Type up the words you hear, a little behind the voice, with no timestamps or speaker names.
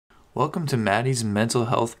Welcome to Maddie's Mental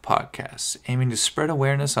Health Podcast, aiming to spread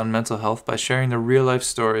awareness on mental health by sharing the real-life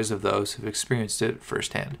stories of those who've experienced it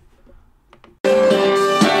firsthand.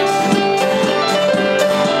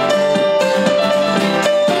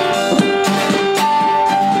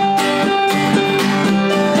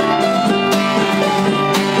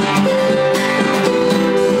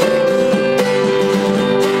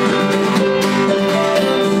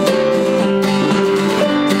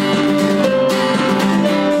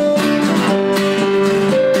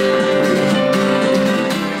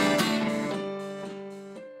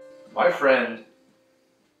 My friend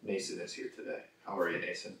Nason is here today. How are you,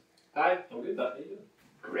 Nason? Hi, I'm good, bud. How you doing?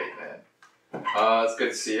 Great, man. It's good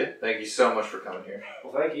to see you. Thank you so much for coming here.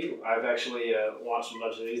 Well, thank you. I've actually watched a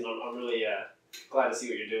bunch of these, and I'm really glad to see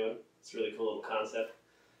what you're doing. It's a really cool little concept.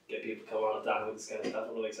 Get people to come on and talk about this kind of stuff.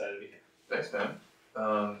 I'm really excited to be here. Thanks, man.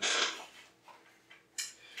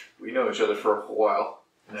 We know each other for a while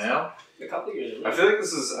now. A couple of years ago. I feel like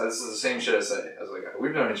this is the same shit I say. I was like,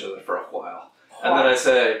 we've known each other for a while. And then I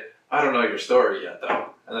say, I don't know your story yet,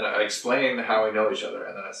 though. And then I explain how we know each other,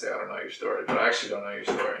 and then I say, I don't know your story. But I actually don't know your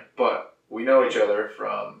story. But we know each other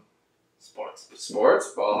from Sports,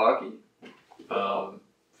 ball hockey, a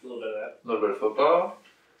little bit of that. a little bit of football.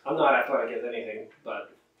 I'm not athletic as anything,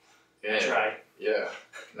 but I try. Yeah.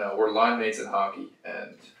 No, we're line mates in hockey,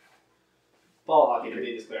 and Ball hockey, to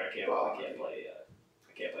be this clear, I can't play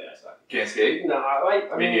ice hockey. can't skate. No, I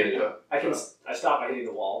Me mean, neither, though. I stop by hitting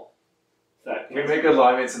the wall. We make good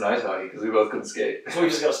line mates in ice hockey because we both couldn't skate. So we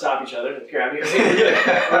just gotta stop each other and grab you.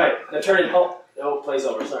 Yeah. Right. Now turn it. Oh, play's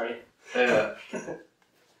over. Sorry. Yeah.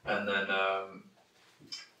 And then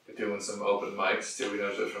we're doing some open mics too. We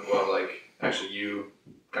know each other from, well, like, actually you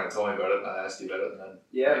kind of told me about it and I asked you about it, and then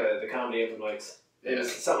Yeah, the comedy open mics. It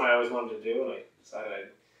was something I always wanted to do, and I decided I'd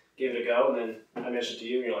give it a go. And then I mentioned it to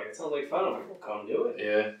you, and you're like, "It sounds like fun." I'm like, "Well, come do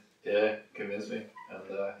it." Yeah, convinced me. And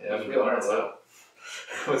It was a real hard sell.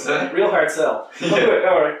 What's that? Real hard sell. Yeah. I'll do it.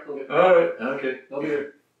 All right. Alright, okay. I'll be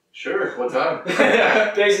there. Sure, what time?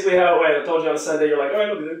 Basically how it went. I told you on a Sunday. You're like, "All right,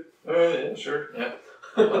 I'll be there." Alright, yeah, sure, yeah.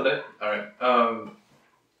 Monday? Alright.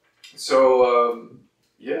 So,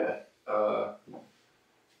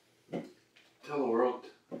 tell the world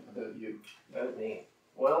about you. About me.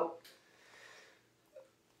 Well,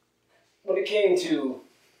 when it came to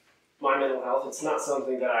my mental health, it's not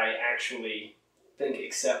something that I actually think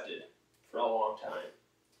accepted for a long time.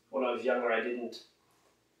 When I was younger, I didn't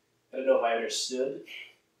know if I understood.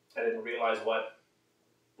 I didn't realize what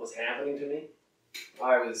was happening to me.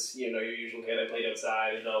 I was, your usual kid. I played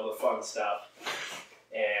outside and all the fun stuff.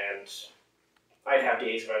 And I'd have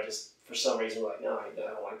days where I just, for some reason, like, no, I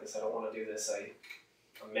don't like this. I don't want to do this.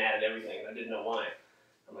 I'm mad at everything. And I didn't know why.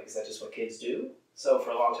 I'm like, is that just what kids do? So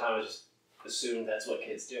for a long time, I just assumed that's what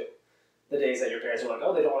kids do. The days that your parents are like,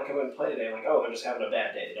 oh, they don't want to come out and play today. I'm like, oh, they're just having a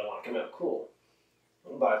bad day. They don't want to come out. Cool.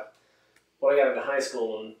 But when I got into high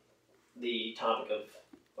school and the topic of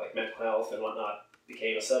like mental health and whatnot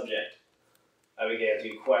became a subject, I began to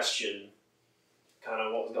question kind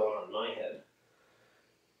of what was going on in my head.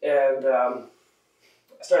 And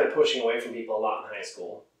I started pushing away from people a lot in high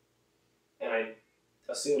school. And I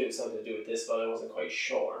assumed it was something to do with this, but I wasn't quite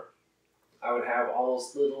sure. I would have all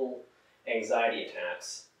those little anxiety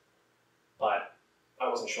attacks, but I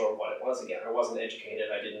wasn't sure what it was again. I wasn't educated.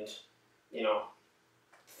 I didn't,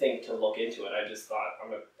 think to look into it. I just thought,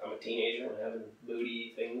 I'm a teenager. I'm having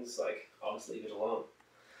moody things. Like, I'll just leave it alone.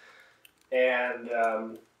 And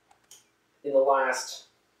in the last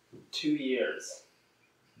 2 years,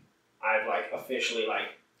 I've officially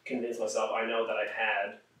convinced myself I know that I've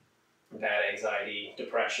had bad anxiety,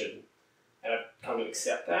 depression, and I've come to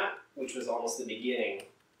accept that, which was almost the beginning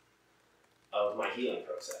of my healing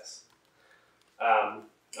process. I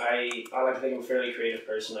like to think I'm a fairly creative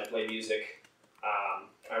person. I play music.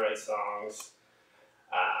 I write songs.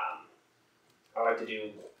 I like to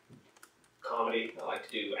do comedy. I like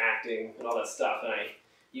to do acting and all that stuff. And I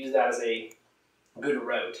use that as a good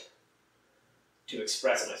route to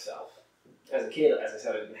express myself. As a kid, as I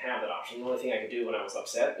said, I didn't have that option. The only thing I could do when I was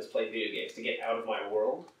upset was play video games to get out of my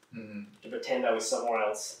world, to pretend I was somewhere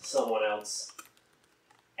else, someone else,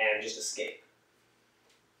 and just escape.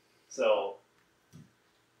 So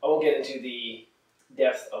I won't get into the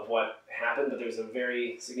depth of what happened, but there was a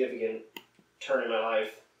very significant turn in my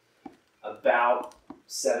life about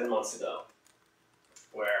 7 months ago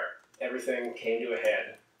where everything came to a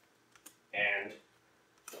head and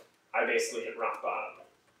I basically hit rock bottom.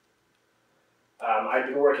 I'd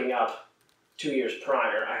been working up 2 years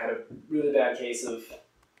prior. I had a really bad case of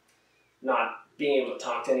not being able to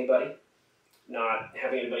talk to anybody, not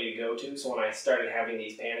having anybody to go to. So when I started having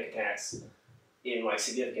these panic attacks, in like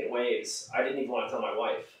significant ways, I didn't even want to tell my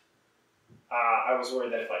wife. I was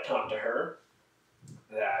worried that if I talked to her,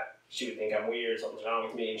 that she would think I'm weird, something's wrong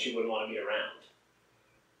with me, and she wouldn't want to be around.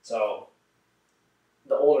 So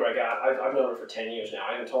the older I got, I've known her for 10 years now.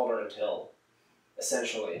 I haven't told her until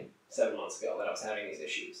essentially 7 months ago that I was having these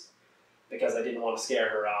issues, because I didn't want to scare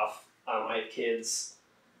her off. I have kids.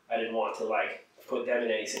 I didn't want to like put them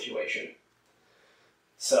in any situation.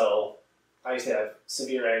 So I used to have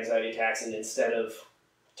severe anxiety attacks, and instead of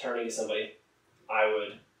turning to somebody, I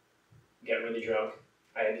would get really drunk.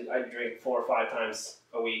 I'd drink 4 or 5 times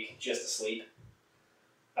a week just to sleep.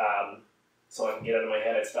 So I could get out of my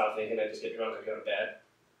head. I'd stop thinking. I'd just get drunk. I'd go to bed.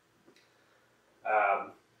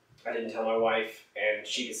 I didn't tell my wife, and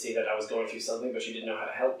she could see that I was going through something, but she didn't know how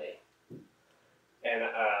to help me. And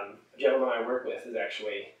a gentleman I work with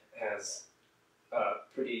has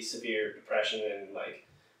pretty severe depression and like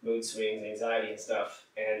mood swings, anxiety and stuff.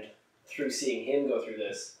 And through seeing him go through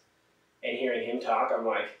this and hearing him talk, I'm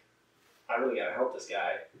like, I really gotta help this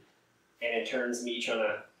guy. And it turns me trying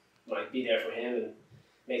to like be there for him and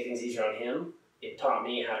make things easier on him. It taught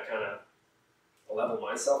me how to kind of level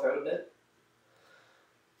myself out a bit.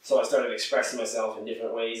 So I started expressing myself in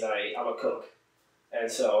different ways. I'm a cook.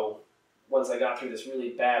 And so once I got through this really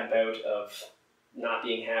bad bout of not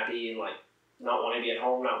being happy and like not wanting to be at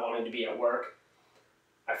home, not wanting to be at work,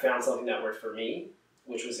 I found something that worked for me,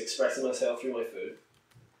 which was expressing myself through my food,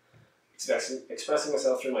 expressing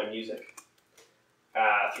myself through my music,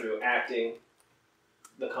 through acting,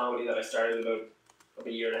 the comedy that I started about a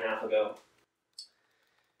year and a half ago.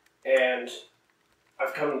 And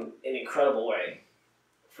I've come an incredible way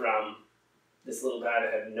from this little guy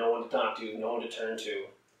that had no one to talk to, no one to turn to,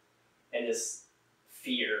 and this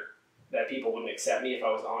fear that people wouldn't accept me if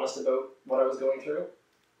I was honest about what I was going through.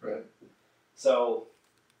 Right. So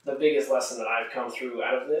the biggest lesson that I've come through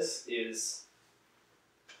out of this is,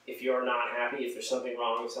 if you're not happy, if there's something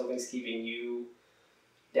wrong, if something's keeping you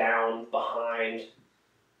down, behind,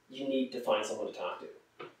 you need to find someone to talk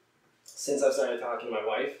to. Since I've started talking to my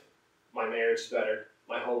wife, my marriage is better,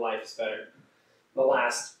 my whole life is better. The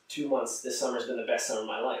last 2 months, this summer's been the best summer of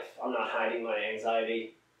my life. I'm not hiding my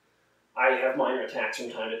anxiety. I have minor attacks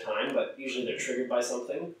from time to time, but usually they're triggered by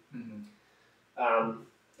something. Mm-hmm.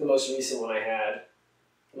 The most recent one I had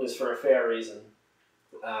was for a fair reason.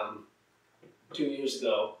 2 years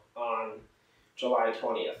ago, on July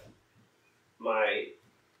 20th, my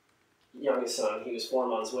youngest son, he was 4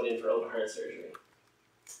 months, went in for open heart surgery.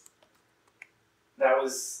 That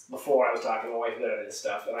was before I was talking to my wife about this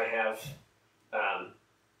stuff, and I have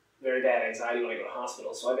very bad anxiety when I go to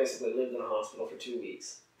hospital, so I basically lived in a hospital for 2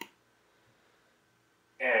 weeks.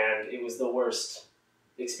 And it was the worst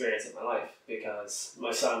experience of my life, because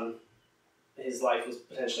my son, his life was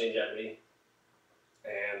potentially in jeopardy,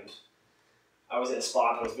 and I was in a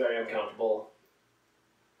spot that was very uncomfortable.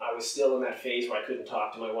 I was still in that phase where I couldn't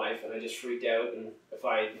talk to my wife, and I just freaked out, and if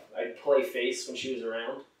I'd play face when she was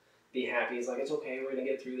around, be happy, it's like, it's okay, we're going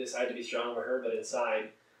to get through this. I had to be strong for her, but inside,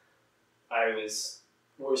 I was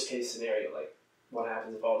worst case scenario, like, what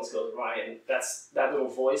happens if all this goes awry? And that little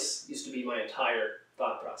voice used to be my entire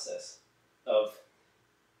thought process of,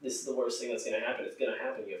 this is the worst thing that's going to happen. It's going to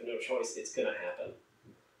happen. You have no choice. It's going to happen.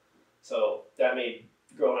 So that made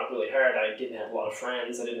growing up really hard. I didn't have a lot of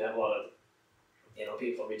friends. I didn't have a lot of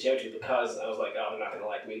people to reach out to, because I was like, oh, they're not going to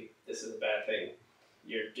like me. This is a bad thing.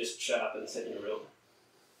 You're just shut up and sit in your room,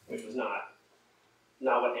 which was not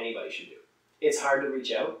what anybody should do. It's hard to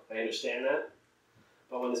reach out. I understand that.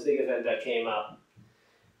 But when this big event that came up,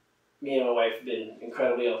 me and my wife have been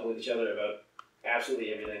incredibly open with each other about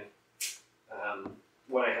absolutely everything.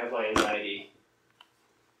 When I have my anxiety,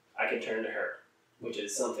 I can turn to her, which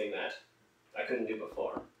is something that I couldn't do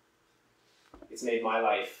before. It's made my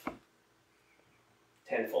life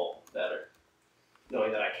tenfold better,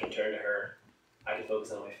 knowing that I can turn to her, I can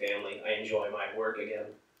focus on my family, I enjoy my work again.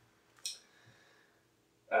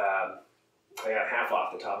 I got half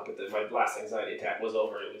off the topic, but my last anxiety attack was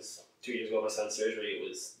over. It was 2 years ago, my son's surgery. It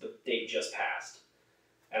was, the date just passed.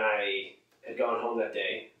 And I had gone home that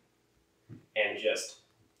day and just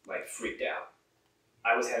like freaked out.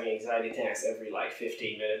 I was having anxiety attacks every like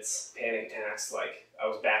 15 minutes, panic attacks, like I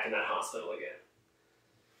was back in that hospital again.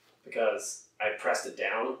 Because I pressed it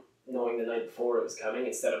down, knowing the night before it was coming,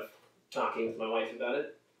 instead of talking with my wife about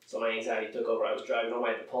it. So my anxiety took over. I was driving home, I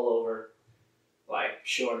had to pull over, like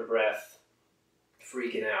short of breath,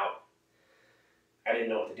 freaking out. I didn't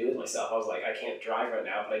know what to do with myself. I was like, I can't drive right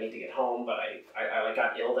now, but I need to get home. But I like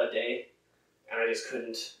got ill that day, and I just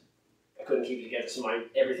couldn't keep it together. So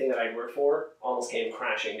everything that I'd worked for almost came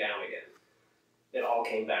crashing down again. It all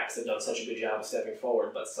came back, because I've done such a good job of stepping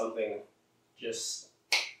forward, but something just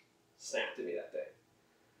snapped at me that day.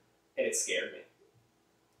 And it scared me.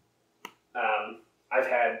 I've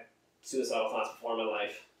had suicidal thoughts before in my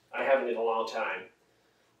life. I haven't in a long time.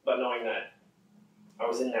 But knowing that I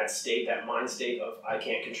was in that state, that mind state of I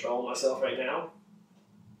can't control myself right now,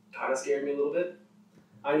 kind of scared me a little bit.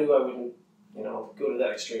 I knew I wouldn't, go to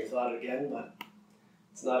that extreme thought again, but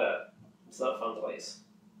it's not a fun place.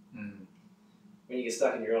 Mm-hmm. When you get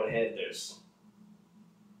stuck in your own head, there's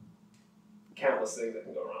countless things that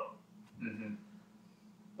can go wrong. Mm-hmm.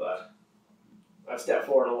 But I've stepped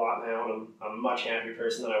forward a lot now, and I'm a much happier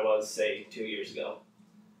person than I was, say, 2 years ago.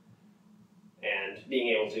 And being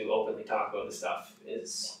able to openly talk about this stuff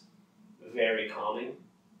is very calming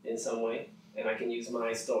in some way. And I can use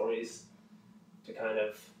my stories to kind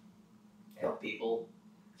of help people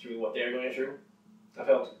through what they're going through. I've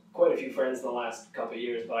helped quite a few friends in the last couple of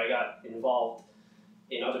years, but I got involved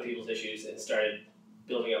in other people's issues and started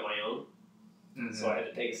building up my own. Mm-hmm. So I had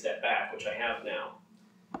to take a step back, which I have now.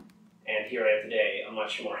 And here I am today, a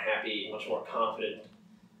much more happy, much more confident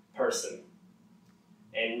person.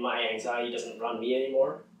 And my anxiety doesn't run me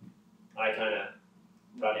anymore. I kind of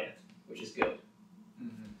run it, which is good.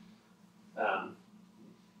 Mm-hmm.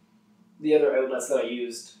 The other outlets that I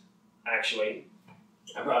used, actually,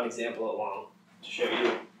 I brought an example along to show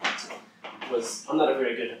you, was I'm not a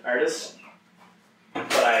very good artist,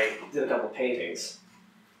 but I did a couple paintings.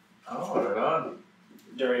 Oh, right on.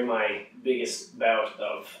 During my biggest bout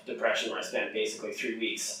of depression, where I spent basically 3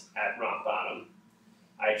 weeks at rock bottom,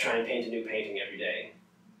 I try and paint a new painting every day.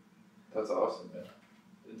 That's awesome, man.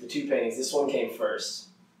 The two paintings, this one came first,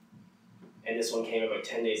 and this one came about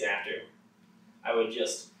 10 days after. I would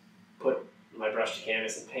just put my brush to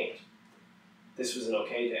canvas and paint. This was an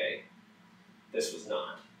okay day. This was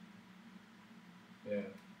not. Yeah.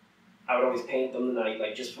 I would always paint them the night,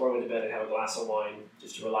 like just before I went to bed, I'd have a glass of wine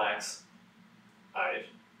just to relax. I'd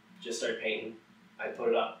just start painting. I'd put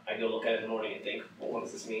it up. I'd go look at it in the morning and think, well, what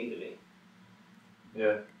does this mean to me?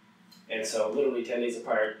 Yeah. And so literally 10 days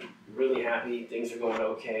apart, really happy, things are going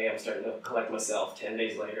okay, I'm starting to collect myself. 10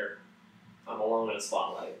 days later, I'm alone in a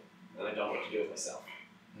spotlight, and I don't know what to do with myself.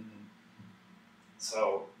 Mm-hmm.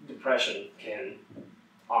 So depression can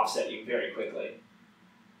offset you very quickly.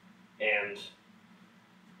 And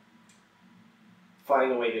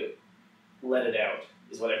finding a way to let it out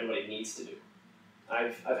is what everybody needs to do.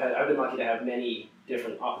 I've been lucky to have many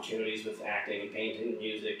different opportunities with acting and painting and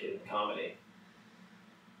music and comedy.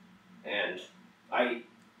 And I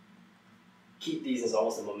keep these as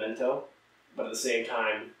almost a memento, but at the same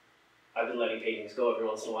time, I've been letting paintings go every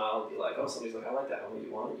once in a while and be like, oh, somebody's like, I like that. Oh,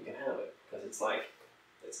 you want it? You can have it. Because it's like,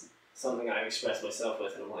 it's something I've expressed myself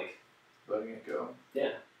with, and I'm like, letting it go.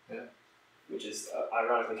 yeah. Yeah. Which is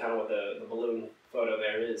ironically kind of what the balloon photo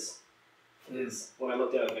there is. Is when I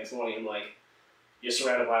looked at it the next morning, I'm like, you're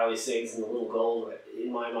surrounded by all these things, and the little gold,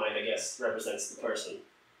 in my mind, I guess, represents the person.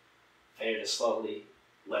 And you're just slowly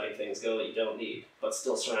letting things go that you don't need, but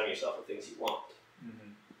still surrounding yourself with things you want.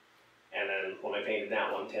 Mm-hmm. And then when I painted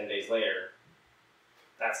that one 10 days later,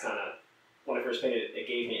 that's kind of, when I first painted it, it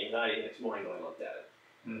gave me anxiety the next morning when I looked at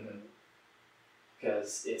it. Mm-hmm.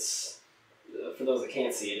 Because it's, for those that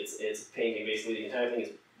can't see it, it's a painting, basically the entire thing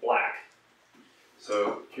is black.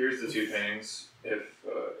 So here's the two paintings. If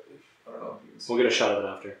I don't know if you can see. We'll get a shot of it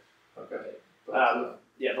after. Okay. But,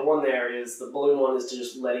 Yeah, the one there is, the balloon one is to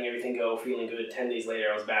just letting everything go, feeling good. 10 days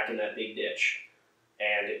later, I was back in that big ditch.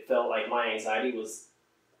 And it felt like my anxiety was,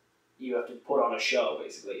 you have to put on a show,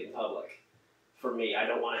 basically, in public. For me, I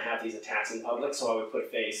don't want to have these attacks in public, so I would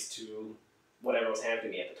put face to whatever was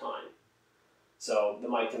happening to me at the time. So the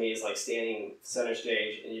mic to me is like standing center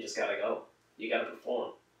stage, and you just gotta go. You gotta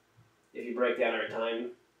perform. If you break down every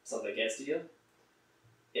time something gets to you,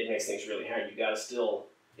 it makes things really hard. You gotta still,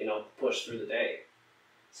 push through the day.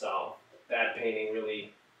 So that painting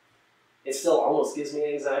really, it still almost gives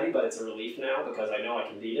me anxiety, but it's a relief now because I know I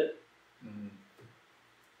can beat it. mm-hmm.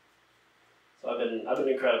 So I've been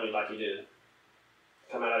incredibly lucky to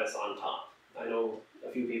come out of this on top. I know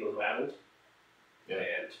a few people who haven't, Yeah.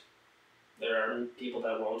 and there are people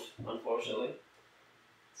that won't, unfortunately.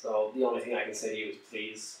 So the only thing I can say to you is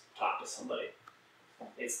please talk to somebody.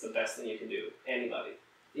 It's the best thing you can do. Anybody.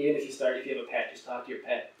 Even if you have a pet, just talk to your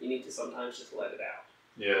pet. You need to sometimes just let it out.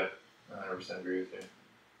 Yeah, I 100% agree with you.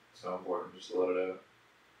 It's so important just to let it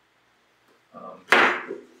out.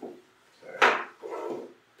 Sorry.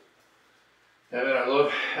 Yeah, man, I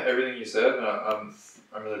love everything you said, and I'm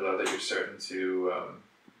really glad that you're starting to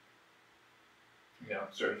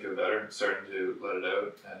starting to feel better, starting to let it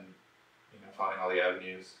out, and finding all the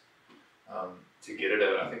avenues to get it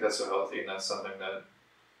out. I think that's so healthy, and that's something that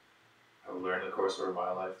I've learned in the course of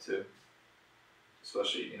my life too.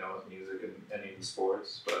 especially with music and even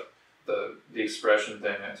sports. But the expression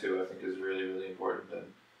thing too, I think, is really really important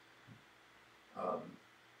and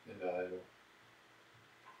invaluable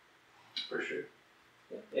for sure.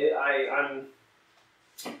 It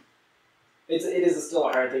is still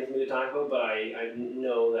a hard thing for me to talk about, but I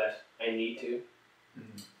know that I need to,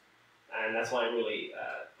 and that's why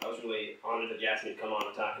I was really honored that you asked me to come on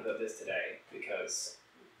and talk about this today, because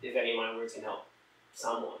if any of my words can help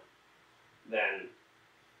someone, then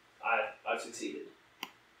I've succeeded.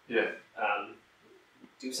 Yeah.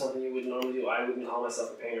 Do something you wouldn't normally do. I wouldn't call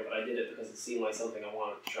myself a painter, but I did it because it seemed like something I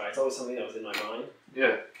wanted to try. It's always something that was in my mind.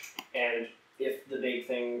 Yeah. And if the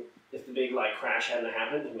big like crash hadn't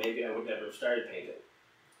happened, maybe I would never have started painting.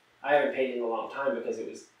 I haven't painted in a long time because it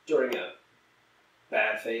was during a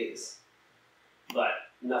bad phase. But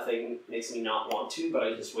nothing makes me not want to, but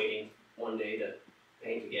I'm just waiting one day to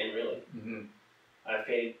paint again, really. Mm-hmm. I've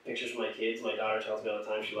painted pictures for my kids. My daughter tells me all the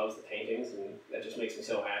time she loves the paintings, and that just makes me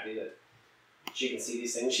so happy that she can see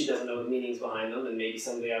these things. She doesn't know the meanings behind them, and maybe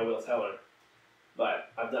someday I will tell her.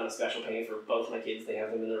 But I've done a special painting for both my kids. They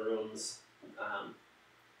have them in their rooms.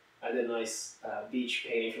 I did a nice beach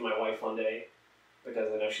painting for my wife one day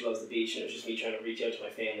because I know she loves the beach, and it was just me trying to reach out to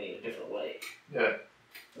my family in a different way. Yeah.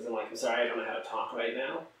 Because I'm like, I'm sorry I don't know how to talk right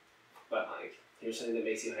now, but like, here's something that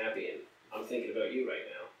makes you happy, and I'm thinking about you right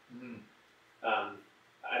now. Mm-hmm.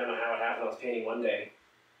 I don't know how it happened. I was painting one day,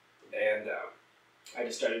 and I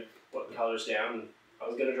just started putting colors down. And I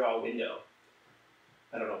was going to draw a window.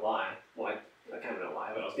 I don't know why. Well, I kind of know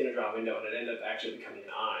why, but I was going to draw a window, and it ended up actually becoming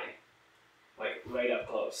an eye, like right up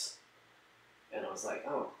close. And I was like,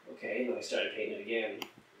 oh, okay. And then I started painting it again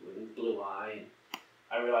with blue eye. And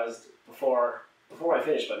I realized before I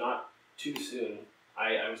finished, but not too soon,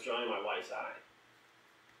 I was drawing my wife's eye.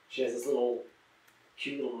 She has this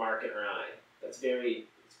cute little mark in her eye that's very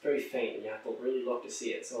faint, and you have to really look to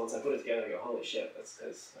see it. So once I put it together, I go, holy shit, that's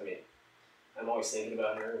because, I'm always thinking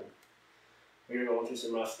about her, and we were going through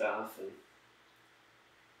some rough stuff, and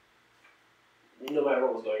no matter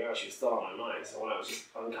what was going on, she was still on my mind. So when I was just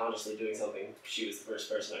unconsciously doing something, she was the first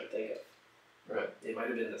person I would think of. Right. It might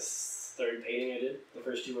have been the third painting I did. The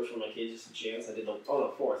first two were for my kids, just a chance. I did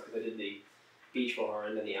fourth, because I did the beach for her,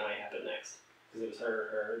 and then the eye happened next. Because it was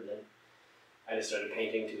her, and then I just started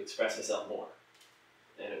painting to express myself more.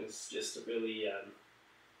 And it was just a really,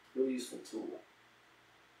 really useful tool.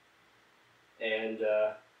 And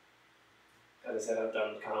as I said, I've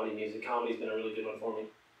done comedy music. Comedy's been a really good one for me.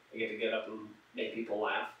 I get up and make people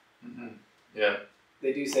laugh. Mm-hmm. Yeah.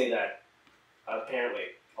 They do say that apparently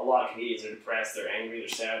a lot of comedians are depressed, they're angry, they're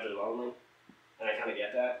sad, they're lonely. And I kind of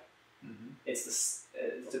get that. Mm-hmm. It's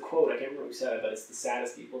a quote, I can't remember who said it, but it's the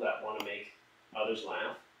saddest people that want to make others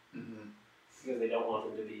laugh. Mm-hmm. Because they don't want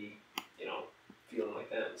them to be, feeling like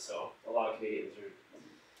them. So a lot of comedians are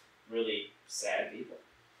really sad people.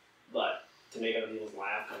 But to make other people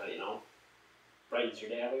laugh kind of, brightens your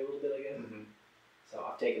day a little bit, I guess. Mm-hmm. So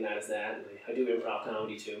I've taken that as that. And I do improv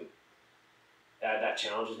comedy too. That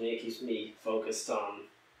challenges me. It keeps me focused on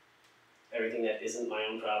everything that isn't my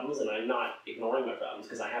own problems, and I'm not ignoring my problems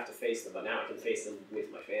because I have to face them, but now I can face them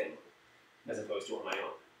with my family as opposed to on my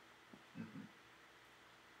own.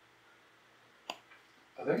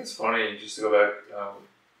 I think it's funny, just to go back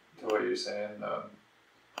to what you were saying,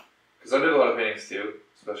 because I did a lot of paintings too,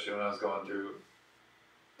 especially when I was going through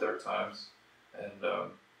dark times, and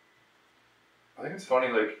I think it's funny,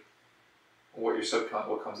 like,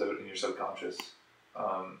 what comes out in your subconscious.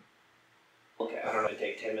 Look at it. I don't know.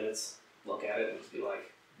 Take 10 minutes, look at it, and just be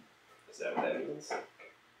like, is that what that means?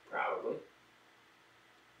 Probably.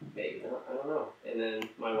 Maybe not. I don't know. And then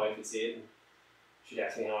my wife would see it, and she'd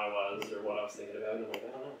ask me how I was or what I was thinking about, and I'm like,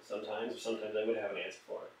 I don't know. Sometimes I would have an answer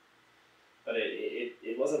for it. But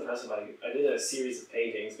it was impressive. I did a series of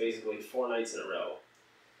paintings, basically 4 nights in a row.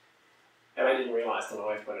 And I didn't realize till my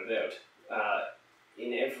wife pointed it out.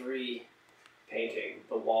 In every painting,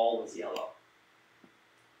 the wall was yellow.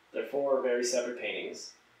 They're 4 very separate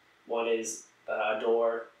paintings. One is a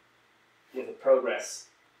door with a progress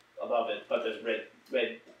above it, but there's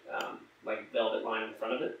red like velvet line in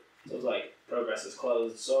front of it. So it was like, progress is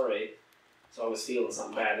closed, sorry. So I was feeling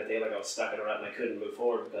something bad that day, like I was stuck in a rut and I couldn't move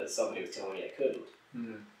forward because somebody was telling me I couldn't.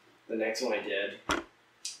 Mm-hmm. The next one I did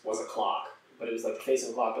was a clock, but it was like the face of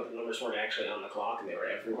the clock, but the numbers weren't actually on the clock and they were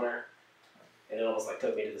everywhere. And it almost like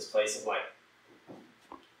took me to this place of like,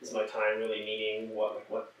 is my time really meaning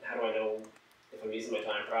how do I know if I'm using my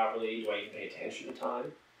time properly? Do I even pay attention to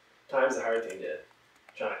time? Time's a hard thing to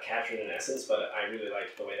try to capture it in essence, but I really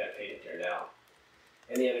liked the way that painting turned out.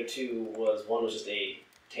 And the other two one was just a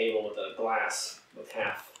table with a glass with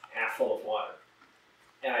half full of water.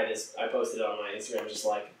 And I posted on my Instagram just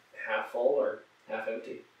like half full or half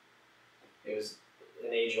empty. It was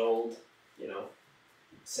an age-old,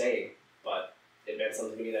 saying, but it meant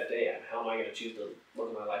something to me that day. And how am I going to choose to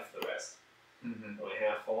look at my life for the rest? Mm-hmm. Am I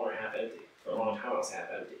half full or half empty? For a long time I was half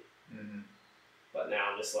empty. Mm-hmm. But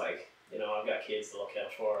now I'm just like, I've got kids to look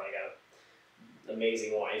out for. I got an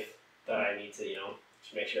amazing wife that I need to,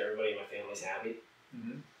 just make sure everybody in my family's happy.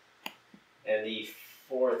 Mm-hmm. And the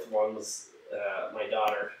fourth one was my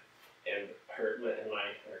daughter and her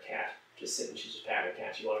cat just sitting. She's just patting her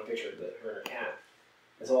cat. She wanted a picture of her and her cat.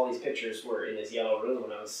 And so all these pictures were in this yellow room,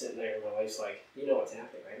 and I was sitting there, and my wife's like, "You know what's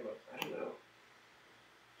happening, right?" I'm like, "I don't know."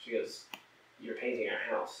 She goes, "You're painting our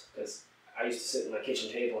house," because I used to sit at my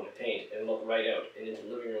kitchen table and paint and look right out and into the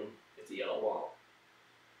living room at the yellow wall.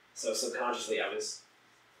 So subconsciously, I was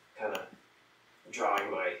kind of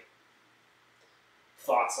drawing my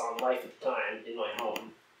thoughts on life at the time in my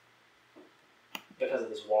home because of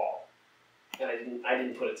this wall, and I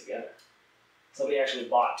didn't put it together. Somebody actually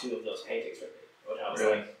bought 2 of those paintings for me. Which I was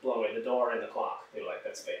like blown away. The door and the clock. They were like,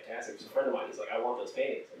 "That's fantastic." It was a friend of mine. He's like, "I want those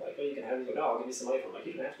paintings." I'm like, "Oh, you can have these." He's like, "No, I'll give you some money for them." I'm like,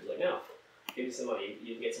 "You don't have to." He's like, "No, give you some money.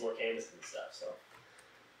 You can get some more canvases and stuff." So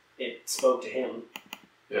it spoke to him.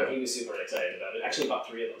 Yeah. He was super excited about it. Actually, bought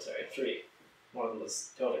 3 of them. Sorry, 3. One of them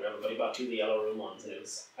was totally random, but he bought 2 of the yellow room ones, and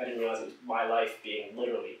I didn't realize it was my life being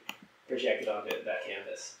literally projected onto that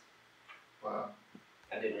canvas. Wow.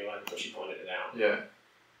 I didn't realize until she pointed it out. Yeah.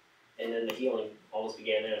 And then the healing almost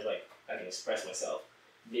began there. I was like, I can express myself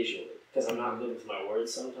visually because I'm not good with my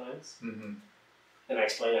words sometimes. Mm-hmm. And I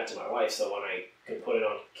explained that to my wife, so when I could put it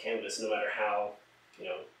on canvas, no matter how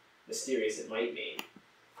mysterious it might be,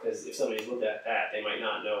 because if somebody's looked at that, they might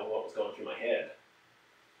not know what was going through my head.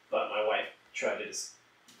 But my wife tried to just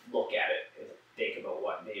look at it and think about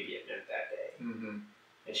what maybe it meant that day,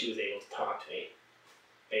 and she was able to talk to me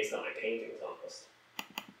based on my paintings almost.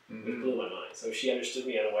 Which blew my mind. So she understood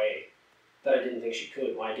me in a way that I didn't think she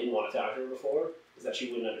could. Why I didn't want to talk to her before is that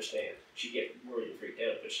she wouldn't understand. She'd get worried and freaked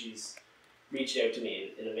out, but she's reached out to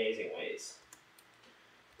me in amazing ways.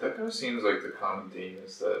 That kind of seems like the common theme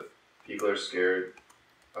is that people are scared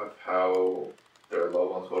of how their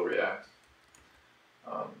loved ones will react.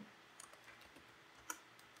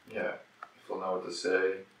 Yeah, if they'll know what to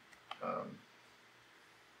say.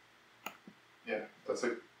 Yeah, I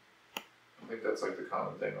think that's like the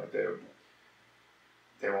common thing. Like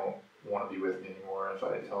they won't want to be with me anymore if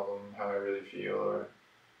I tell them how I really feel, or.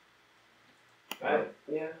 I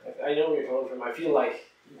know where you're coming from. I feel like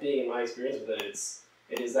being in my experience with it,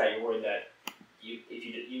 it is that you're worried that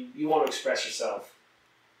you want to express yourself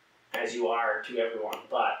as you are to everyone,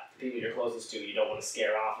 but the people you're closest to, you don't want to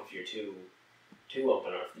scare off if you're too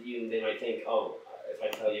open, or if they might think, "Oh, if I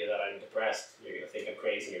tell you that I'm depressed, you're going to think I'm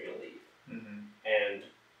crazy and you're going to leave." Mm-hmm. And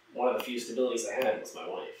one of the few stabilities I had was my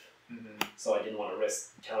wife. Mm-hmm. So I didn't want to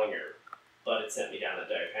risk telling her, but it sent me down that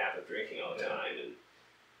dark path of drinking all the time and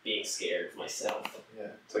being scared of myself. Yeah,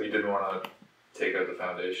 it's like you didn't want to take out the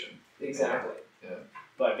foundation. Exactly. Yeah.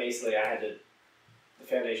 But basically the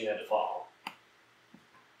foundation had to fall.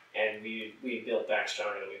 And we built back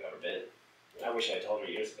stronger than we've ever been. I wish I had told her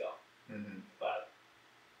years ago. Mm-hmm. But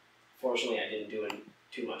fortunately I didn't do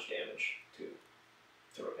too much damage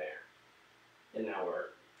to repair. And now we're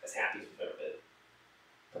as happy as we've ever been.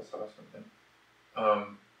 That's awesome. Yeah.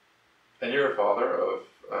 And you're a father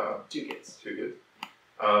of 2 kids. 2 kids.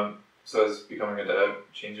 So has becoming a dad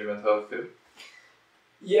changed your mental health too?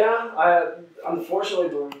 Yeah, unfortunately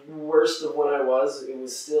the worst of when I was, it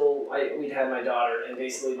was still, we'd had my daughter and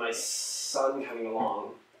basically my son coming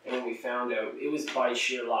along, and when we found out, it was by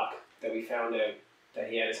sheer luck that we found out that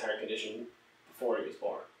he had his heart condition before he was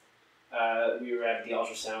born. We were at the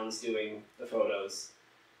ultrasounds doing the photos,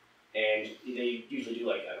 and they usually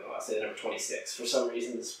do I'll say the number 26. For some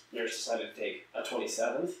reason, this nurse decided to take a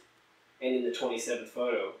 27th, and in the 27th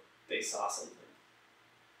photo, they saw something.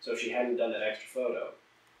 So if she hadn't done that extra photo,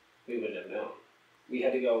 we wouldn't have known. We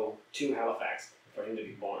had to go to Halifax for him to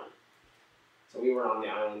be born. So we were on the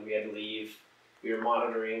island, we had to leave, we were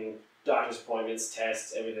monitoring doctor's appointments,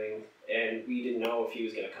 tests, everything, and we didn't know if he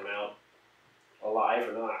was going to come out alive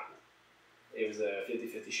or not. It was a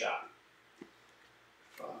 50-50 shot.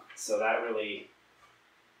 So that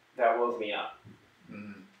woke me up.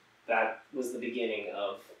 Mm-hmm. That was the beginning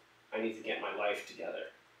of, I need to get my life together.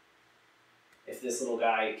 If this little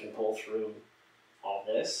guy can pull through all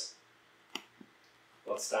this,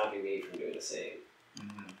 what's stopping me from doing the same?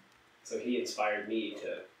 Mm-hmm. So he inspired me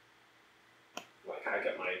to hike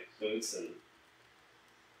up my boots and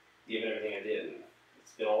give it everything I did. And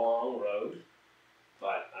it's been a long road,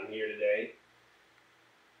 but I'm here today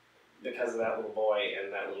because of that little boy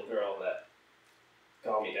and that little girl that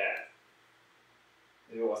call me dad.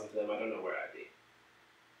 If it wasn't for them, I don't know where I'd be.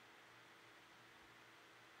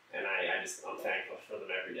 And I'm thankful for them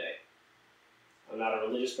every day. I'm not a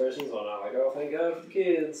religious person, so I'm not like, oh, thank God for the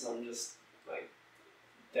kids. I'm just like,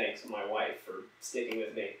 thanks to my wife for sticking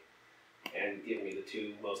with me and giving me the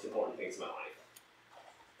two most important things in my life.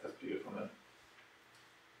 That's beautiful, man.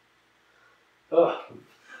 Oh.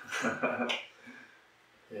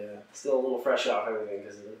 Yeah. Still a little fresh off everything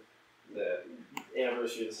because of the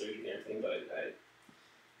anniversary of the surgery and everything, but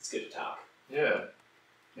it's good to talk. Yeah.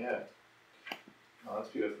 Yeah. Oh, that's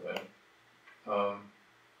beautiful, man.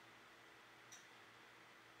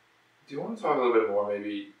 Do you want to talk a little bit more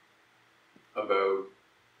maybe about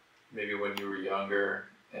maybe when you were younger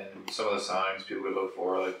and some of the signs people would look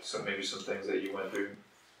for, like some things that you went through?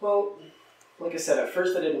 Well, like I said, at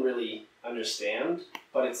first I didn't really understand,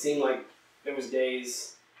 but it seemed like there was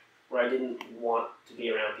days where I didn't want to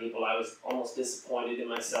be around people. I was almost disappointed in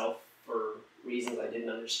myself for reasons I didn't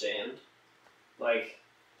understand. Like,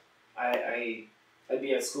 I'd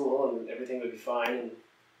be at school and everything would be fine, and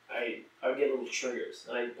I would get little triggers,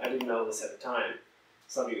 and I didn't know this at the time.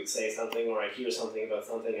 Somebody would say something, or I'd hear something about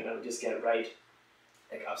something, and I would just get right,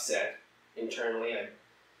 like, upset internally.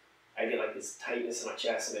 I'd get like this tightness in my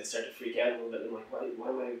chest, and I'd start to freak out a little bit. And I'm like, why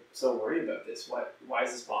am I so worried about this? Why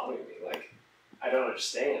is this bothering me? Like, I don't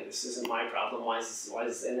understand. This isn't my problem. Why is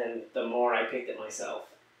this? And then the more I picked at myself,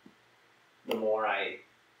 the more I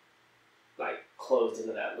like closed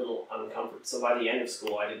into that little uncomfort. So by the end of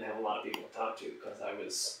school, I didn't have a lot of people to talk to because I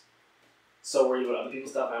was so worried about other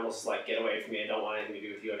people's stuff. I almost like, get away from me. I don't want anything to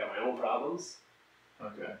do with you. I got my own problems.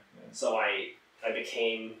 Okay. Yeah. So I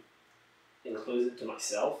became inclusive to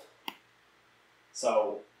myself.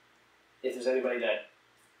 So if there's anybody that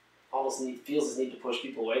almost feels this need to push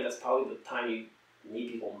people away, that's probably the time you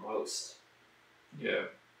need people most. Yeah.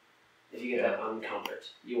 If you get that uncomfort,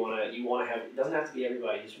 you wanna have. It doesn't have to be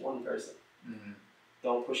everybody. Just one person. Mm-hmm.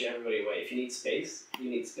 Don't push everybody away. If you need space, you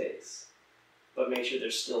need space, but make sure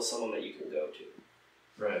there's still someone that you can go to.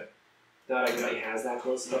 Right. Not everybody has that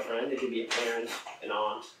close of a friend. It could be a parent, an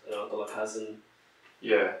aunt, an uncle, a cousin.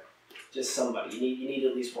 Yeah. Just somebody. You need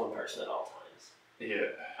at least one person at all times. Yeah.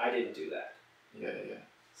 I didn't do that. Yeah.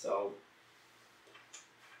 So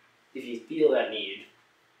if you feel that need,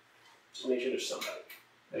 just make sure there's somebody.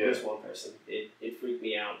 At least one person. It freaked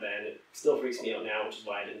me out then. It still freaks me out now, which is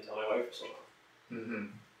why I didn't tell my wife for so long. Mm-hmm.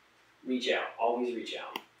 Reach out. Always reach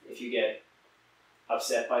out. If you get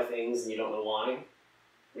upset by things and you don't know why,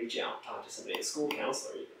 reach out. Talk to somebody. A school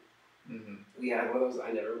counselor even. Mm-hmm. We had one of those.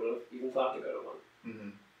 I never would have even thought to go to one. Mm-hmm.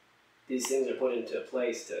 These things are put into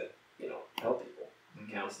place to, help people.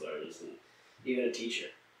 Mm-hmm. Counselors and even a teacher.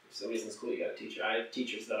 If somebody's in school, you got a teacher. I have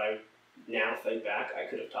teachers that I now think back I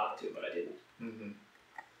could have talked to, but I didn't. Mm-hmm.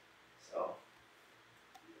 So,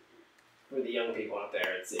 for the young people out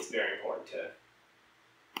there, it's very important to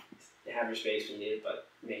have your space when you need it, but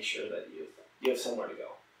make sure that you have somewhere to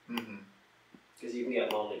go. Mm-hmm. Because you can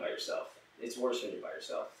get lonely by yourself. It's worse when you're by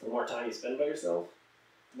yourself. The more time you spend by yourself,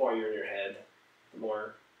 the more you're in your head, the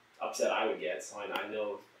more upset I would get. So I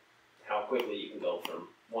know how quickly you can go from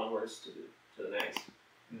one worse to the next.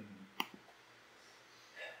 Mm-hmm.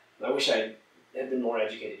 I wish I had been more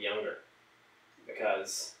educated younger,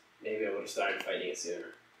 because maybe I would have started fighting it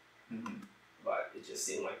sooner. Mm-hmm. But it just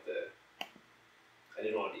seemed like I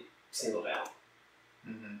didn't want to be singled out.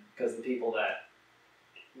 Mm-hmm. Because the people that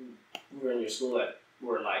were in your school that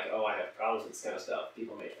were like, oh, I have problems with this kind of stuff,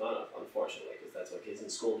 people made fun of, unfortunately, because that's what kids in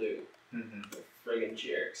school do. Mm-hmm. They're friggin'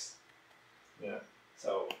 jerks. Yeah.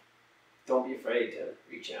 So don't be afraid to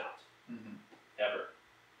reach out. Mm-hmm. Ever.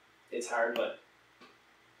 It's hard, but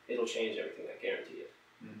it'll change everything, I guarantee it.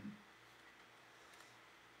 Mm-hmm.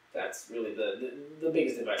 That's really the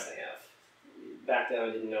biggest advice I have. Back then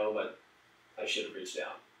I didn't know, but I should have reached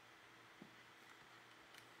out.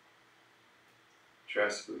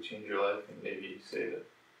 Drastically change your life and maybe save it.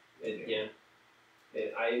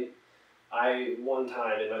 I one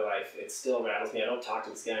time in my life, it still rattles me. I don't talk to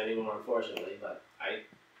this guy anymore, unfortunately, but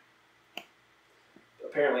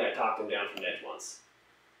apparently I talked him down from an edge once.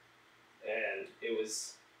 And it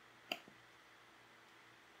was,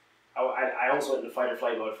 I almost went into fight or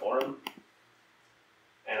flight mode for him.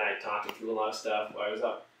 And I talked him through a lot of stuff. I was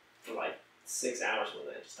up for like 6 hours one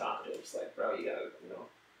day just talking to him. Just like, bro, you gotta,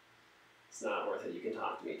 it's not worth it. You can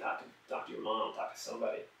talk to me, talk to your mom, talk to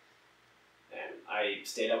somebody. And I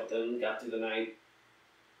stayed up with him, got through the night.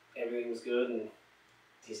 Everything was good, and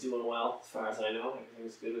he's doing well as far as I know.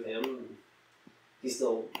 Everything's good with him. And he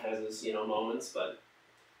still has his, moments, but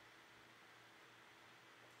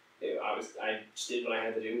I just did what I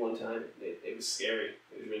had to do one time. It was scary.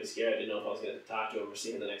 It was really scary. I didn't know if I was going to talk to him or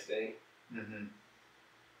see him the next day. Mm-hmm.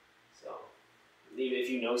 So, even if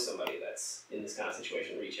you know somebody that's in this kind of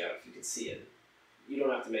situation, reach out if you can see it. You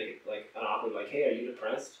don't have to make it like an awkward, like, hey, are you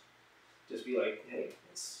depressed? Just be like, hey,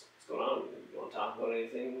 what's going on? You want to talk about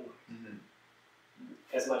anything? Mm-hmm.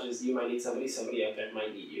 As much as you might need somebody, somebody out there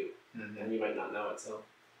might need you. Mm-hmm. And you might not know it, so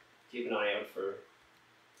keep an eye out for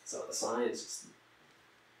some of the signs. Just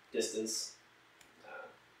distance,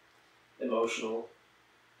 emotional,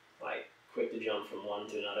 like quick to jump from one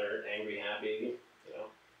to another, angry, happy, you know.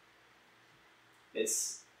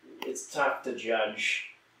 It's tough to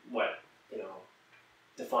judge what, you know,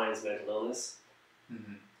 defines mental illness,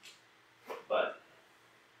 Mm-hmm. but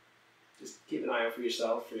just keep an eye out for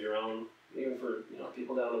yourself, for your own, even for, you know,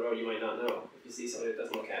 people down the road you might not know. If you see somebody that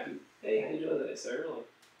doesn't look happy, hey, how you doing today, sir? Like,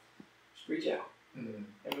 just reach out. Mm-hmm.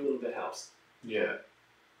 Every little bit helps. Yeah.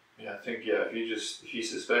 Yeah, I think, if you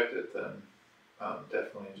suspect it, then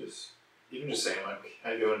definitely just saying, like,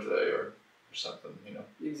 how you doing today, or something, you know.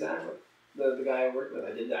 Exactly. The guy I worked with,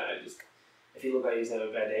 I did that. If he looked like he was having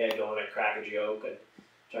a bad day, I'd go and I'd crack a joke, I'd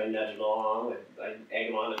try and nudge him along, I'd egg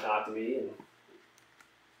him on to talk to me, and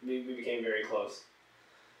we became very close.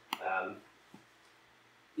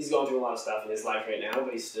 He's going through a lot of stuff in his life right now,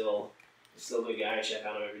 but he's still a good guy. I check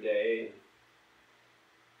on him every day. And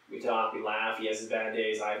we talk, we laugh. He has his bad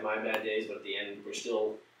days, I have my bad days, but at the end, we're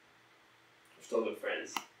still good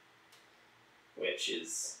friends, which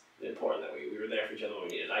is important that we were there for each other when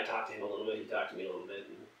we needed. I talked to him a little bit, he talked to me a little bit,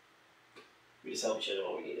 and we just helped each other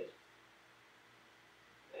when we needed.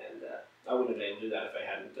 And I wouldn't have been able to do that if I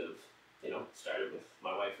hadn't have, you know, started with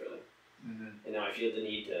my wife, really. Mm-hmm. And now I feel the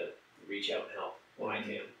need to reach out and help when I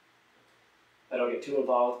can. I don't get too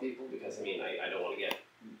involved with people because, I mean, I don't want to get...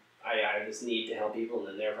 I have this need to help people, and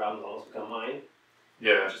then their problems almost become mine.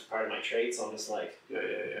 Yeah. Which is part of my trait, so I'm just like...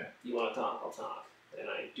 Yeah. You want to talk, I'll talk. And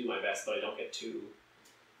I do my best, but I don't get too...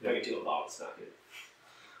 If I get too involved, it's not good.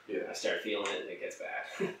 Yeah. I start feeling it, and it gets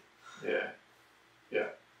bad. Yeah.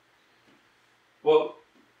 Well,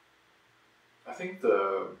 I think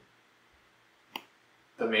the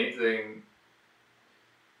main thing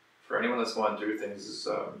for anyone that's going through things is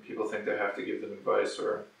people think they have to give them advice,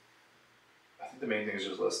 or I think the main thing is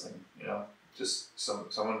just listening. You know, just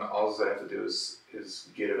someone, all they have to do is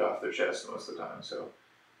get it off their chest most of the time. So,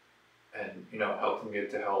 and you know, help them get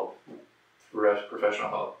to help, professional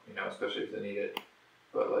help. You know, especially if they need it.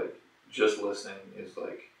 But like, just listening is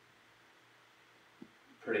like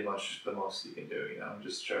pretty much the most you can do. You know,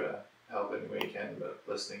 just try to help any way you can. But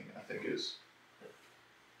listening, I think, is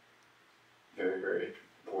very, very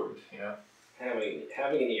important. You know,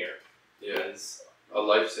 Having an ear is a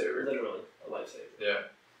lifesaver. literally a lifesaver. Yeah.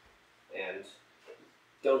 And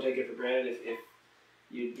don't take it for granted if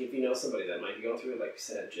you know somebody that might be going through it. Like you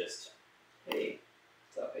said, just, hey,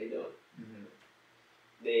 what's up? How you doing? Mm-hmm.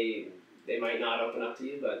 They might not open up to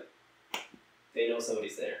you, but they know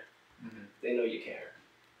somebody's there. Mm-hmm. They know you care.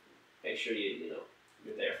 Make sure you're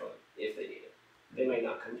there for them if they need it. They might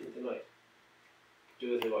not come to you. They might.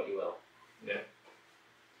 Do with it what you will. Yeah.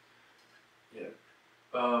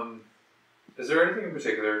 Is there anything in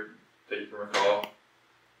particular that you can recall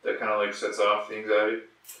that kind of like sets off the anxiety?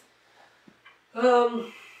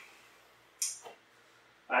 I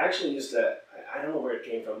actually used to, I don't know where it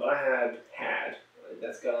came from, but I had,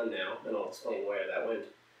 that's gone now, and I'll explain where that went,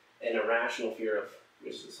 an irrational fear of,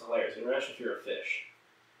 which is hilarious, an irrational fear of fish.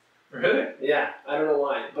 Really? Yeah, I don't know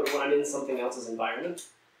why, but when I'm in something else's environment,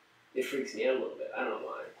 it freaks me out a little bit. I don't know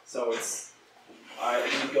why. So we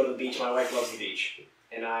go to the beach, my wife loves the beach,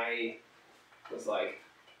 and I was like,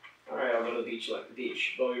 all right, I'll go to the beach, like the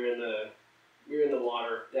beach. But we were in the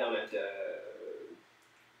water down at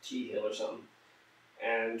T Hill or something,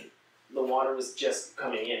 and the water was just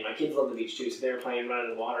coming in. My kids love the beach too, so they were playing around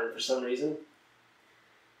in the water, and for some reason,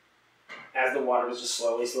 as the water was just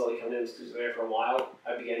slowly coming in, because it was there for a while,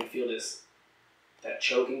 I began to feel that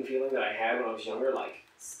choking feeling that I had when I was younger, like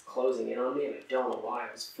closing in on me, and I don't know why.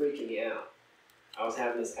 It was freaking me out. I was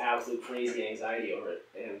having this absolute crazy anxiety over it,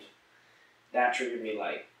 and that triggered me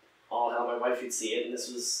like all hell. My wife could see it, and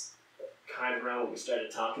this was kind of around when we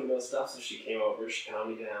started talking about stuff, so she came over, she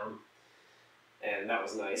calmed me down, and that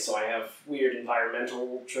was nice. So I have weird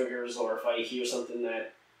environmental triggers, or if I hear something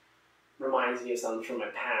that reminds me of something from my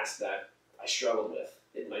past that I struggled with,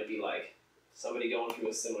 it might be like somebody going through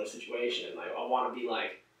a similar situation, and I want to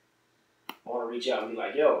reach out and be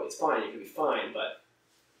like, yo, it's fine, you can be fine, but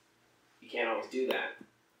you can't always do that.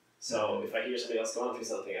 So if I hear somebody else going through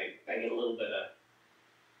something, I get a little bit of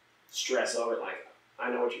stress over it, like, I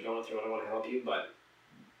know what you're going through and I want to help you, but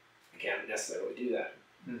I can't necessarily do that.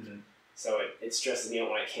 Mm-hmm. So it stresses me out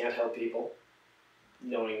when I can't help people,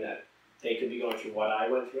 knowing that they could be going through what I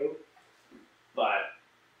went through. But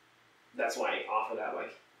that's why I offer that,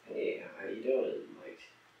 like, hey, how you doing? Like,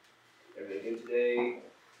 everything good today?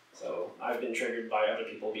 So I've been triggered by other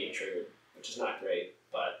people being triggered, which is not great,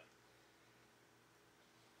 but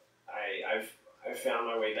I've found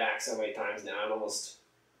my way back so many times now. I don't want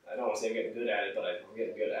to say I'm getting good at it, but I'm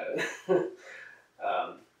getting good at it.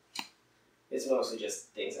 It's mostly just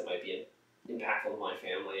things that might be impactful to my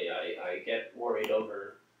family. I get worried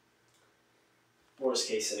over worst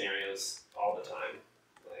case scenarios all the time.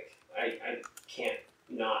 Like, I can't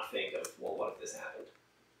not think of, well, what if this happened?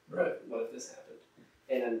 Right. What if this happened?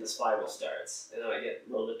 And then the spiral starts, and then I get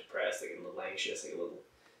a little bit depressed, I get a little anxious, I get a little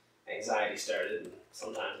anxiety started, and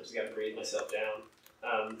sometimes I just gotta breathe myself down.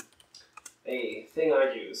 A thing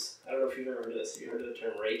I use, I don't know if you've ever heard of this. Have you heard of the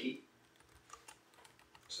term Reiki?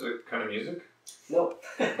 So the kind of music? No.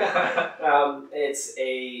 It's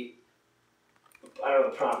a, I don't know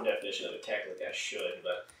the proper definition of it technically, I should,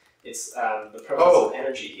 but it's the process of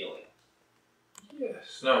energy healing.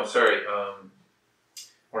 Yes. No, sorry.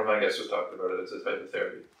 One of my guests was talking about it. It's a type of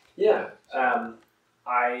therapy. Yeah.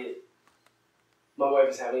 My wife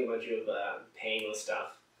was having a bunch of pain with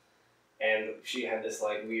stuff, and she had this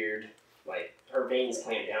like weird, like her veins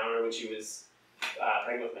clamped down on her when she was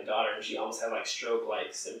pregnant with my daughter, and she almost had like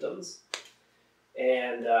stroke-like symptoms.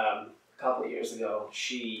 And a couple of years ago,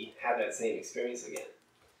 she had that same experience again.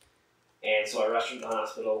 And so I rushed her to the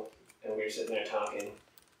hospital, and we were sitting there talking.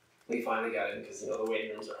 We finally got in because, the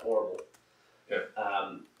waiting rooms are horrible. Yeah.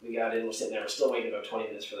 We got in, we're sitting there, we're still waiting about 20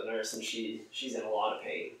 minutes for the nurse, and she's in a lot of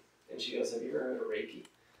pain. And she goes, have you ever heard of Reiki?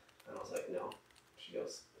 And I was like, no. She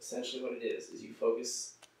goes, essentially what it is you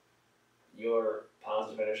focus your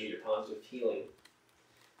positive energy, your positive healing,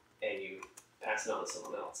 and you pass it on to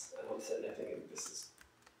someone else. And I'm sitting there thinking,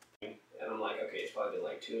 and I'm like, okay, it's probably been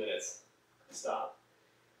like 2 minutes. I stop.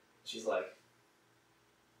 She's like,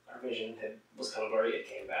 her vision was kind of blurry, it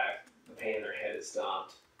came back. The pain in her head had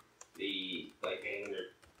stopped. The pain in her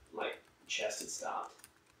chest had stopped.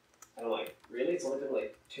 And I'm like, really? It's only been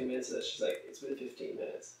like 2 minutes of this? She's like, it's been 15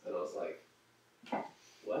 minutes. And I was like,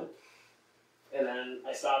 what? And then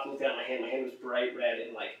I stopped and looked at my hand. My hand was bright red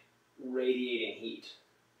and radiating heat.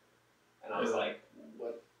 And I was like,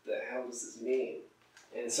 what the hell does this mean?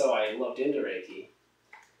 And so I looked into Reiki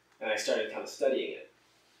and I started kind of studying it.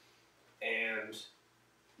 And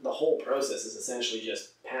the whole process is essentially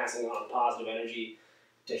just passing on positive energy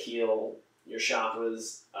to heal your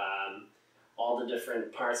chakras. All the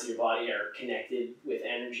different parts of your body are connected with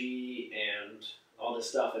energy and all this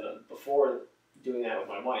stuff. And before doing that with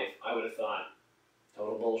my wife, I would have thought,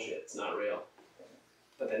 total bullshit, it's not real.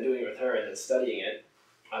 But then doing it with her and then studying it,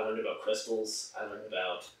 I learned about crystals, I learned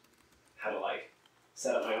about how to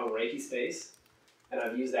set up my own Reiki space, and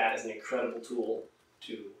I've used that as an incredible tool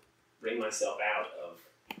to bring myself out of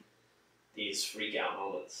these freak out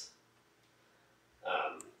moments.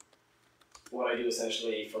 What I do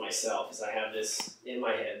essentially for myself is I have this in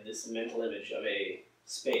my head, this mental image of a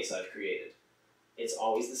space I've created. It's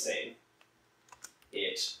always the same.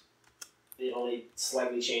 It only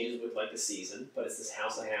slightly changes with the season, but it's this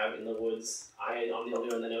house I have in the woods. I'm the only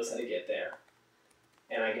one that knows how to get there.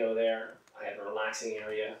 And I go there, I have a relaxing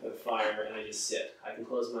area with a fire, and I just sit. I can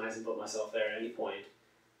close my eyes and put myself there at any point,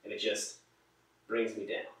 and it just brings me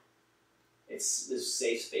down. It's this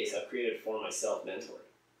safe space I've created for myself mentally.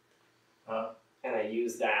 And I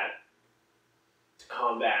use that to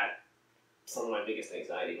combat some of my biggest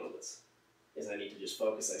anxiety moments. Is I need to just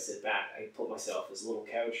focus, I sit back, I put myself this little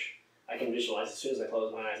couch. I can visualize as soon as I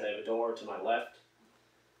close my eyes, I have a door to my left.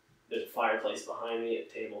 There's a fireplace behind me, a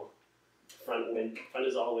table. Front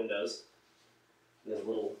is all windows. And there's a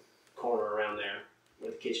little corner around there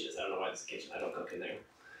where the kitchen is. I don't know why it's a kitchen, I don't cook in there.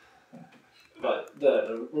 But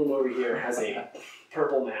the room over here has a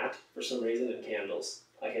purple mat for some reason and candles.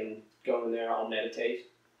 I can go in there, I'll meditate,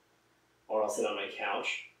 or I'll sit on my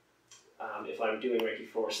couch. If I'm doing Reiki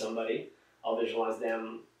for somebody, I'll visualize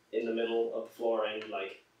them in the middle of the floor, and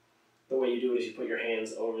the way you do it is you put your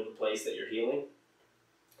hands over the place that you're healing.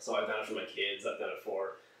 So I've done it for my kids, I've done it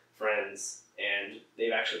for friends, and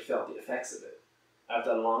they've actually felt the effects of it. I've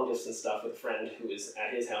done long distance stuff with a friend who was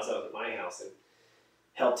at his house, I was at my house, and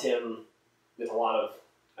helped him with a lot of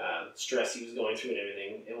stress he was going through and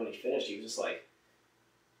everything. And when he finished, he was just like,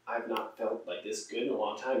 I've not felt like this good in a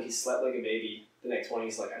long time. He slept like a baby. The next morning,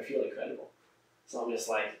 he's like, I feel incredible. So I'm just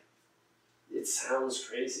like, it sounds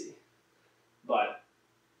crazy, but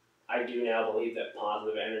I do now believe that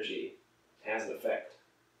positive energy has an effect,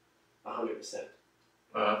 100%.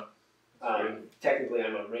 Technically,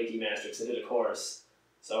 I'm a Reiki master because I did a course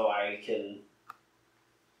So I can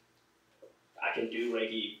do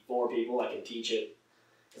Reiki for people. I can teach it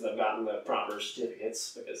because I've gotten the proper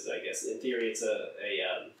certificates. Because I guess in theory it's a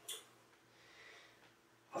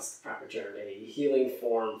what's the proper term? A healing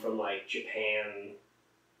form from like Japan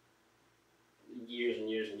years and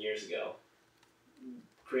years and years ago.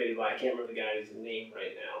 Created by, I can't remember the guy's name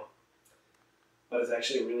right now. But it's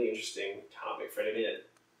actually a really interesting topic for anybody that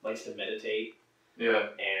likes to meditate. Yeah.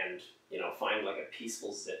 And, find like a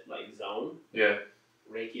peaceful zone. Yeah.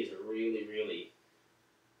 Reiki is a really, really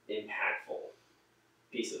impactful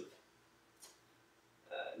piece of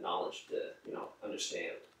knowledge to,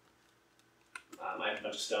 understand. I have a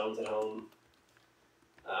bunch of stones at home.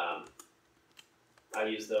 I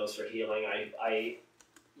use those for healing.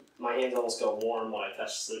 My hands almost go warm when I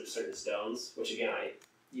touch certain stones, which again,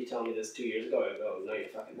 you tell me this 2 years ago, I go, no, you're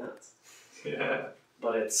fucking nuts. Yeah.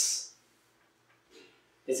 But it's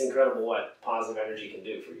incredible what positive energy can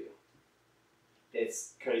do for you.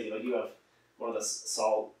 It's crazy. Like you have one of the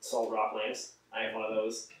salt rock lamps. I have one of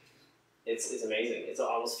those. It's amazing. It's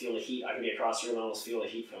almost feel the heat. I can be across the room and almost feel the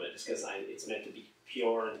heat from it just because it's meant to be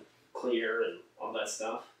pure and clear and all that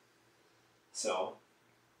stuff. So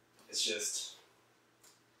it's just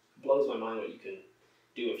blows my mind what you can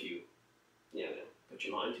do if you put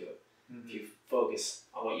your mind to it. Mm-hmm. If you focus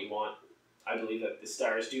on what you want. I believe that the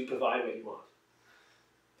stars do provide what you want.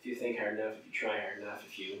 If you think hard enough, if you try hard enough,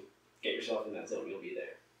 if you get yourself in that zone, you'll be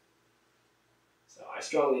there. So I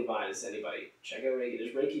strongly advise anybody, check out Reiki.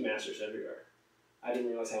 There's Reiki masters everywhere. I didn't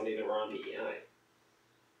realize how many there were on BEI.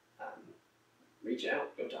 Reach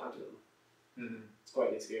out, go talk to them. Mm-hmm. It's quite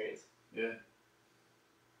an experience. Yeah.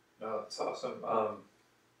 No, that's awesome.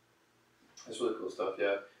 That's really cool stuff,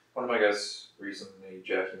 yeah. One of my guests recently,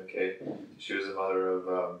 Jackie McKay, she was the mother of,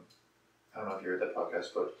 I don't know if you heard that podcast,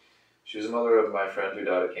 but she was the mother of my friend who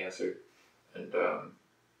died of cancer. And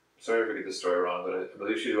sorry if I get the story wrong, but I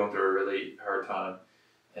believe she was going through a really hard time.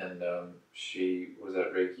 And she was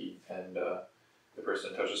at Reiki, and the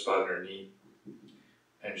person touched a spot in her knee,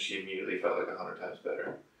 and she immediately felt like 100 times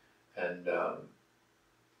better. And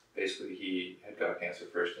basically he had got cancer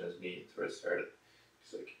first in his knee, that's where it started.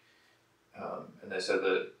 He's like, and they said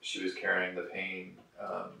that she was carrying the pain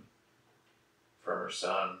from her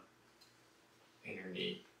son in her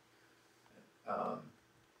knee,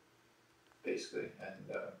 basically.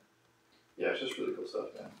 And yeah, it's just really cool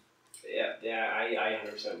stuff, man. Yeah, I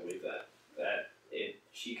 100% believe that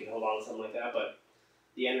she could hold on to something like that, but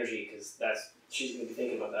the energy, because she's going to be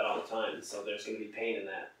thinking about that all the time, so there's going to be pain in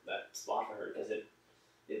that spot for her, because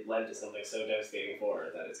it led to something so devastating for her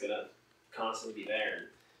that it's going to constantly be there, and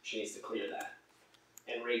she needs to clear that.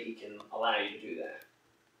 And Reiki can allow you to do that.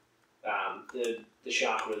 The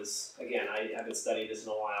chakras, again, I haven't studied this in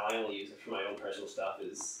a while, I only use it for my own personal stuff,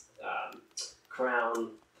 is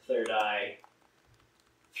crown, third eye,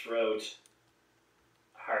 throat,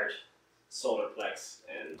 heart, solar plex,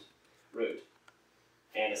 and root.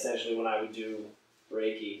 And essentially when I would do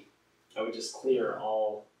Reiki, I would just clear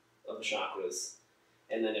all of the chakras,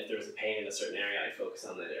 and then if there was a pain in a certain area, I'd focus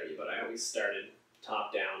on that area. But I always started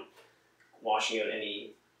top down, washing out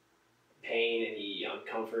any pain, any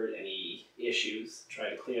uncomfort, any issues, try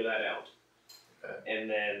to clear that out. Okay. And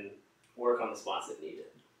then work on the spots that need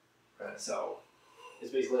it. Right. So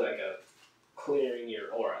it's basically like a clearing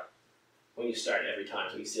your aura when you start every time.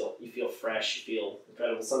 So you feel fresh, you feel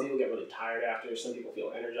incredible. Some people get really tired after, some people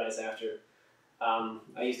feel energized after.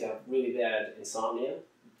 I used to have really bad insomnia,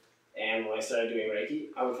 and when I started doing Reiki,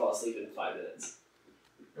 I would fall asleep in 5 minutes.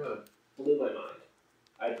 Really? Blew my mind.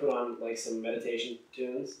 I'd put on like some meditation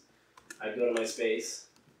tunes, I'd go to my space.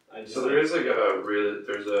 So there is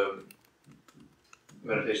there's a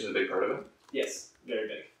meditation is a big part of it? Yes, very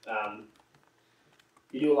big.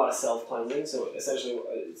 You do a lot of self-cleansing, so essentially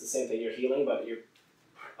it's the same thing, you're healing, but you're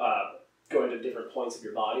going to different points of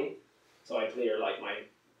your body. So I clear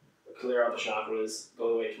out the chakras, go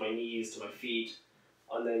all the way to my knees, to my feet,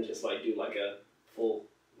 and then just do like a full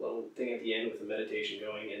little thing at the end with the meditation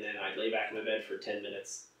going, and then I'd lay back in my bed for 10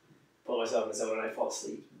 minutes, pull myself in the zone, and I'd fall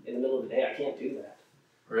asleep. In the middle of the day, I can't do that.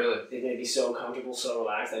 Really? It made me so comfortable, so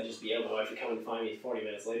relaxed, I'd just be able to, my wife would come and find me 40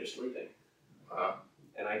 minutes later sleeping. Wow.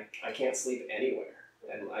 And I can't sleep anywhere.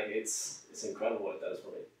 And it's incredible what it does for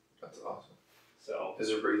me. That's awesome. So is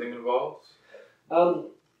there breathing involved?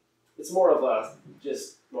 It's more of a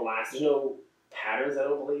just relax. There's no patterns, I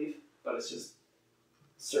don't believe, but it's just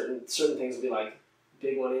certain things will be like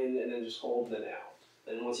big one in and then just hold and then out.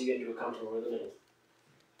 And once you get into a comfortable rhythm, it'll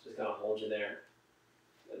just kind of hold you there.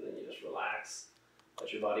 And then you just relax.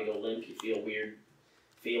 Let your body go limp. You feel weird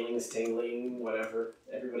feelings, tingling, whatever.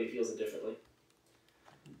 Everybody feels it differently.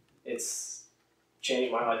 It's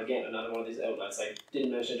changed my life again. Another one of these outlets. I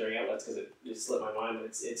didn't mention it during outlets because it just slipped my mind, but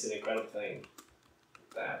it's an incredible thing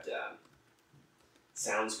that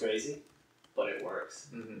sounds crazy, but it works.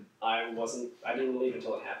 Mm-hmm. I didn't believe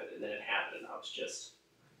until it happened, and then it happened, and I was just,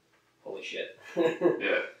 holy shit.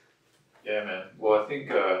 Yeah, man. Well, I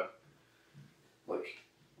think like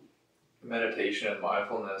meditation and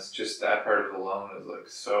mindfulness, just that part of it alone is like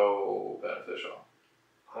so beneficial.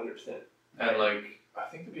 100%. And like, I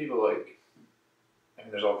think the people like, I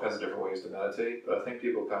mean, there's all kinds of different ways to meditate, but I think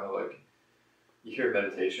people kind of like, you hear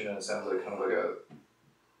meditation and it sounds like kind of like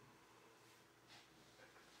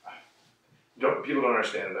people don't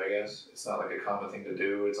understand it, I guess. It's not like a common thing to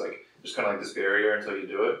do. It's like, there's kind of like this barrier until you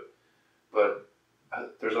do it. But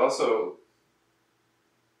there's also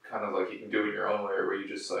kind of like, you can do it in your own way where you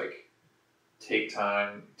just like take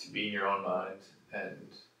time to be in your own mind and,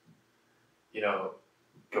 you know,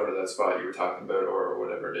 go to that spot you were talking about or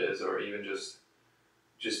whatever it is, or even just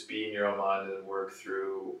be in your own mind and work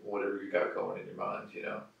through whatever you got going in your mind, you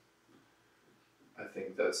know. I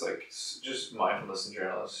think that's like, just mindfulness in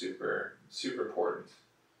general is super, super important.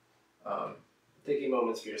 Taking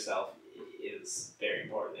moments for yourself is very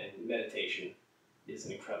important, and meditation is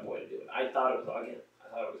an incredible way to do it. I thought it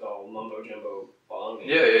was all mumbo jumbo baloney.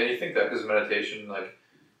 Yeah, and you think that because meditation, like,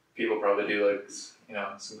 people probably do like, you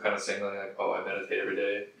know, some kind of signaling like, oh, I meditate every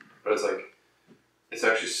day, but it's like, it's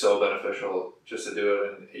actually so beneficial just to do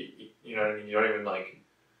it, and you know what I mean. You don't even like,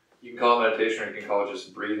 you can call it meditation or you can call it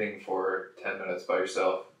just breathing for 10 minutes by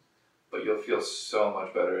yourself, but you'll feel so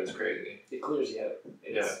much better. It's crazy. It clears you out.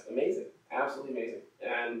 It's amazing, absolutely amazing.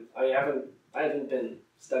 And I haven't been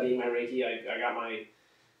studying my Reiki. I got my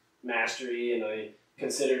mastery and I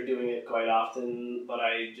considered doing it quite often, but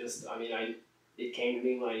it came to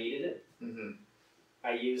me when I needed it. Mm-hmm.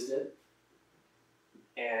 I used it,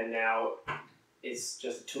 and now it's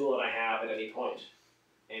just a tool that I have at any point,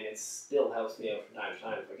 and it still helps me out from time to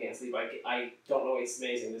time. If I can't sleep, I don't know. It's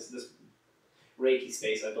amazing. This Reiki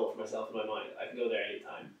space I built for myself in my mind. I can go there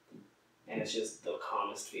anytime, and it's just the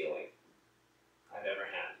calmest feeling I've ever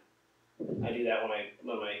had. I do that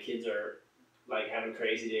when my kids are like having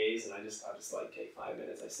crazy days, and I'll just like take 5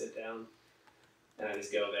 minutes. I sit down, and I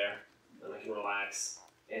just go there, and I can relax,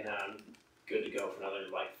 and I'm good to go for another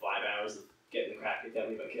like 5 hours of getting the crap kicked out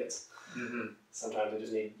of me by kids. Mm-hmm. Sometimes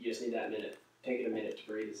you just need that minute. Taking a minute to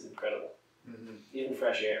breathe is incredible. Mm-hmm. Even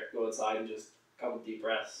fresh air. Go outside and just a couple deep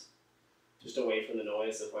breaths, just away from the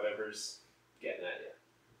noise of whatever's getting at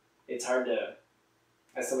you. It's hard to,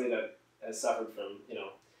 as somebody that has suffered from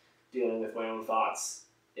dealing with my own thoughts,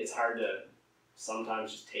 it's hard to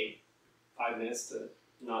sometimes just take 5 minutes to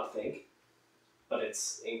not think, but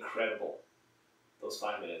it's incredible, those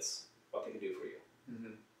 5 minutes, what they can do for you.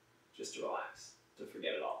 Mm-hmm. Just to relax, to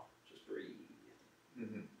forget it all, just breathe.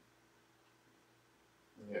 Mm-hmm.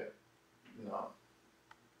 Yeah. No.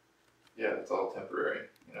 Yeah, it's all temporary,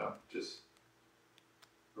 you know, just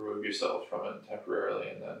remove yourself from it temporarily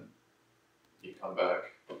and then you come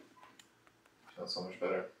back, feel so much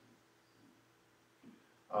better.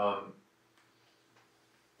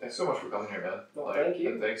 Thanks so much for coming here, man. Well, thank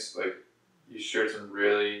you. And thanks, you shared some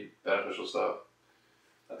really beneficial stuff.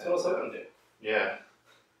 That's what I was hoping to do. Yeah.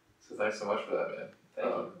 So thanks so much for that, man. Thank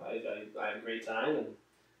you. I had a great time, and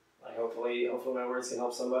hopefully my words can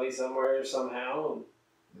help somebody somewhere somehow. And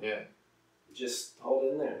yeah. Just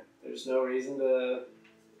hold in there. There's no reason to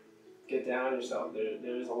get down on yourself.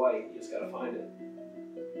 There's a light. You just gotta find it.